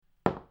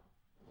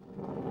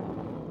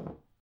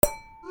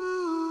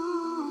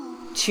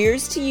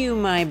Cheers to you,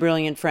 my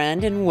brilliant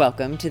friend, and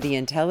welcome to the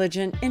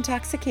Intelligent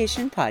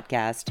Intoxication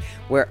Podcast,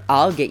 where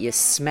I'll get you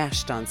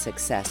smashed on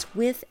success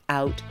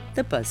without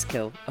the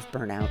buzzkill of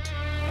burnout.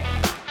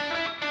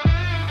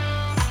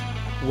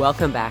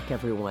 Welcome back,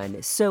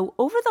 everyone. So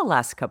over the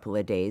last couple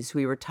of days,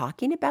 we were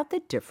talking about the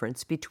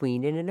difference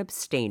between an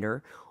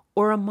abstainer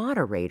or a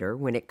moderator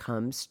when it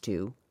comes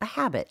to a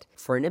habit.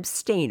 For an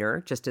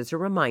abstainer, just as a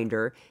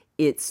reminder,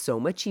 it's so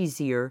much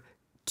easier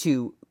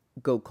to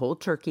go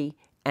cold turkey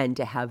and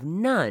to have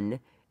none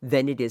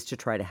than it is to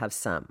try to have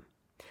some.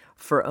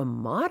 For a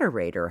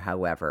moderator,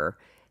 however,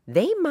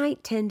 they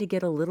might tend to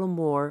get a little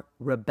more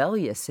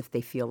rebellious if they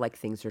feel like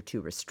things are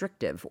too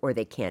restrictive or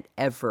they can't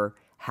ever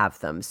have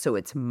them. So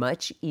it's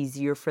much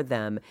easier for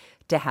them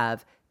to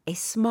have a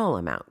small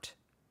amount.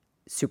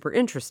 Super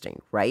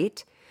interesting,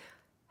 right?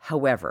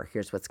 However,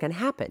 here's what's going to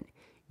happen.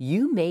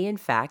 You may, in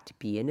fact,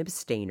 be an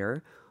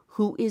abstainer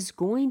who is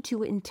going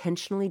to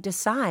intentionally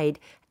decide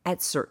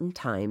at certain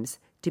times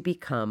to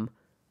become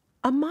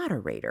a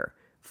moderator.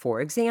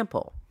 For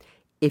example,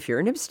 if you're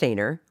an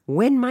abstainer,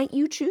 when might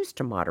you choose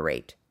to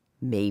moderate?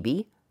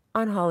 Maybe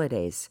on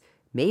holidays,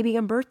 maybe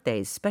on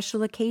birthdays,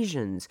 special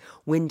occasions,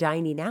 when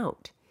dining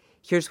out.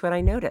 Here's what I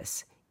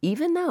notice.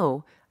 Even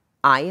though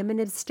I am an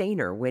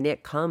abstainer when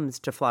it comes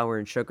to flour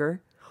and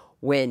sugar,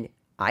 when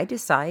I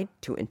decide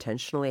to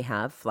intentionally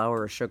have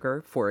flour or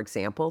sugar, for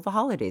example, the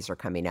holidays are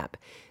coming up,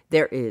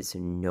 there is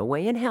no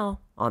way in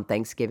hell on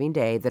Thanksgiving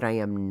Day that I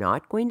am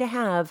not going to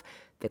have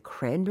the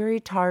cranberry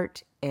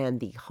tart and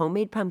the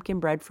homemade pumpkin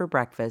bread for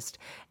breakfast,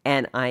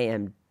 and I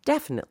am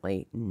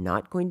definitely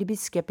not going to be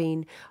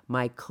skipping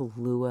my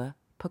Kahlua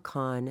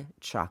pecan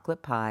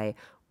chocolate pie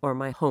or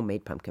my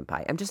homemade pumpkin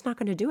pie. I'm just not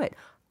going to do it.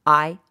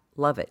 I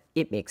love it.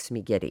 It makes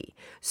me giddy.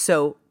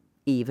 So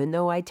even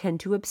though I tend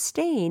to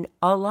abstain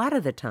a lot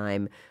of the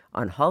time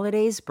on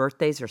holidays,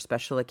 birthdays, or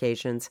special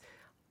occasions,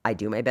 I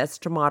do my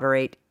best to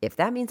moderate. If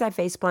that means I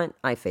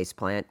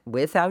faceplant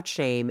without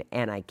shame,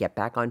 and I get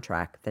back on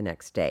track the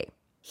next day.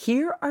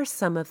 Here are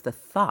some of the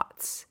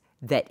thoughts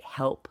that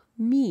help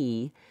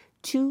me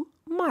to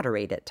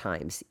moderate at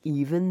times,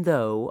 even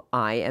though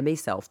I am a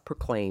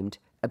self-proclaimed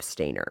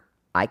abstainer.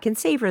 I can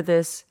savor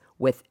this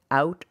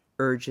without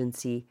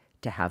urgency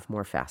to have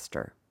more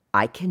faster.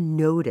 I can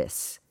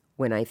notice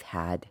when I've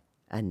had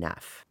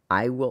enough.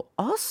 I will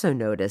also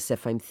notice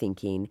if I'm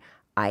thinking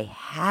I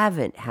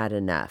haven't had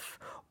enough,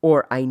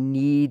 or I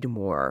need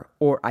more,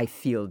 or I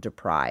feel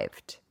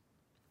deprived.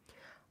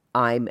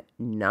 I'm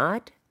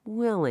not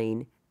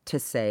willing to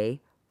say,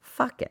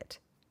 fuck it,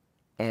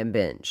 and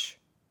binge.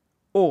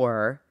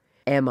 Or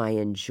am I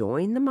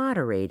enjoying the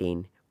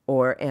moderating,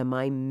 or am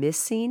I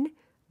missing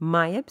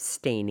my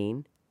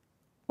abstaining,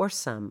 or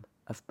some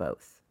of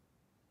both?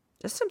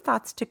 Just some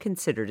thoughts to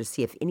consider to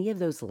see if any of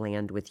those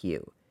land with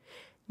you.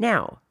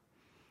 Now,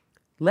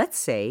 let's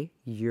say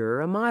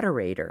you're a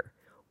moderator.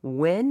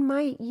 When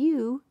might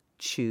you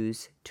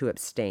choose to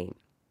abstain?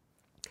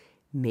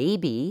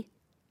 Maybe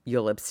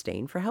you'll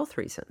abstain for health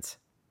reasons.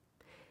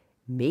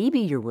 Maybe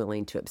you're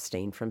willing to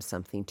abstain from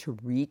something to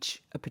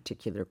reach a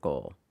particular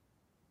goal.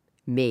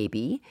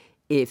 Maybe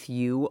if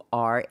you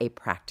are a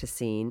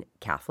practicing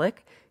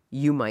Catholic,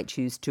 you might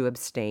choose to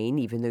abstain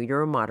even though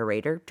you're a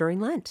moderator during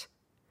Lent.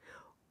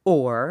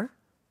 Or,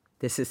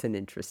 this is an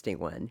interesting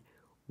one,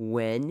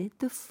 when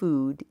the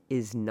food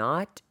is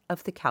not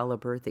of the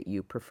caliber that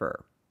you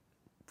prefer.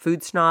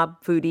 Food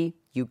snob, foodie,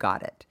 you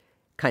got it.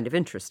 Kind of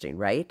interesting,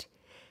 right?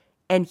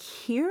 And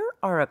here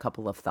are a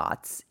couple of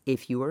thoughts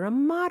if you are a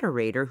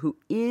moderator who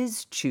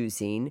is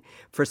choosing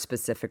for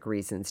specific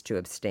reasons to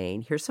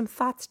abstain. Here's some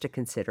thoughts to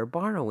consider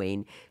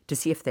borrowing to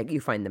see if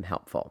you find them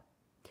helpful.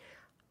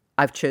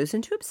 I've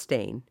chosen to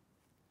abstain,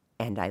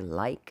 and I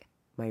like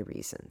my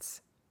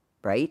reasons,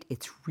 right?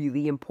 It's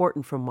really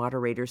important for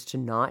moderators to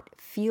not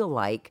feel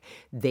like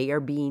they are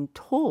being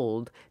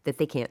told that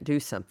they can't do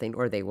something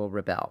or they will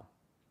rebel.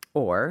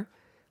 Or,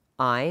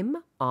 I'm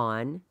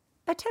on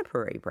a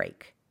temporary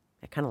break.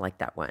 I kind of like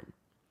that one.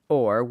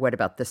 Or what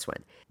about this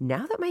one?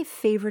 Now that my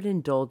favorite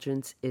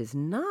indulgence is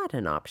not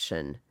an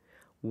option,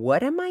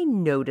 what am I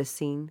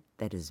noticing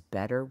that is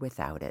better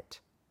without it?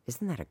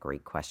 Isn't that a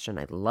great question?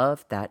 I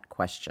love that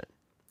question.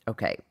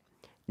 Okay,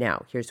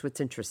 now here's what's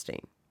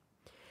interesting.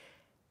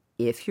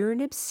 If you're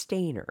an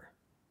abstainer,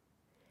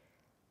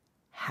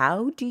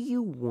 how do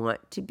you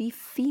want to be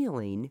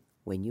feeling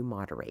when you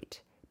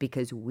moderate?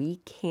 Because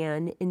we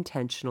can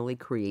intentionally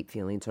create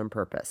feelings on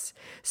purpose.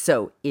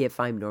 So if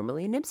I'm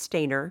normally an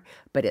abstainer,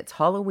 but it's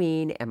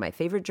Halloween and my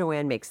favorite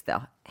Joanne makes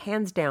the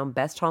hands down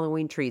best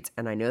Halloween treats,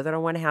 and I know that I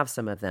want to have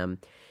some of them,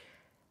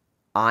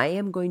 I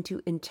am going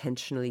to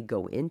intentionally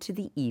go into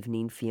the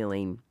evening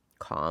feeling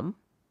calm,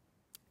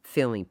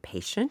 feeling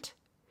patient,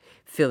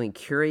 feeling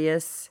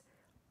curious,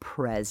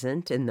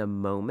 present in the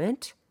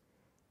moment,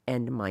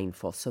 and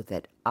mindful so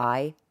that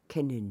I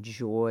can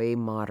enjoy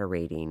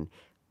moderating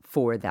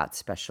for that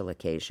special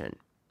occasion.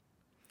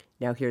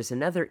 Now, here's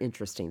another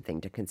interesting thing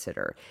to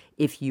consider.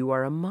 If you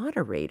are a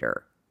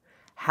moderator,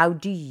 how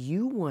do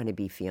you want to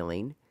be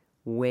feeling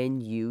when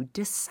you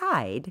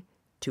decide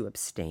to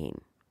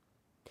abstain?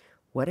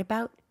 What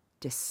about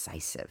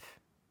decisive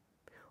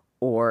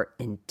or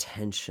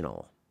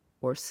intentional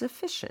or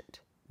sufficient,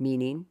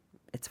 meaning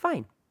it's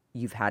fine.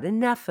 You've had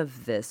enough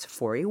of this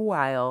for a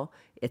while.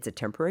 It's a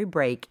temporary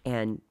break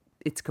and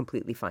it's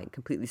completely fine,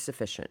 completely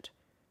sufficient.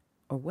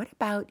 Or what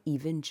about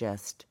even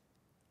just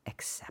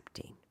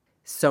accepting?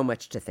 So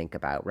much to think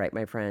about, right,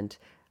 my friend?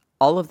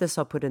 All of this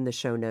I'll put in the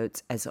show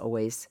notes. As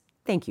always,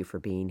 thank you for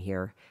being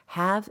here.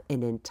 Have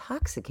an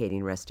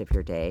intoxicating rest of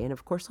your day. And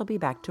of course, I'll be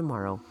back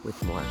tomorrow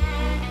with more.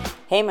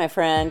 Hey, my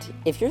friend,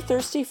 if you're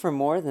thirsty for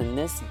more than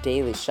this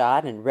daily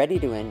shot and ready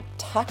to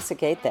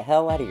intoxicate the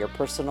hell out of your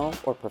personal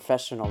or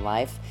professional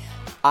life,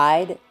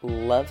 I'd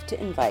love to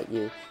invite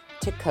you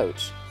to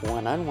coach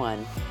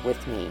one-on-one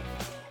with me.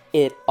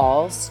 It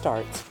all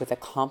starts with a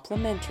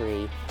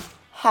complimentary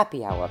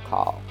happy hour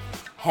call.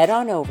 Head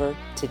on over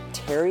to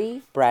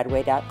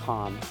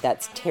terrybradway.com.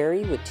 That's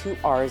Terry with 2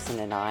 R's and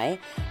an I.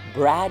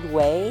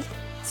 Bradway,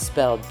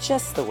 spelled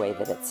just the way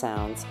that it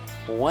sounds.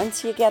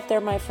 Once you get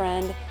there, my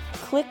friend,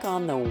 click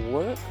on the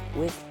Work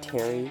with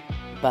Terry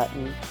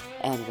button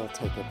and we'll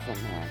take it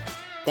from there.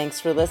 Thanks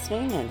for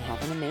listening and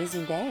have an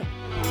amazing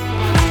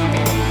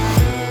day.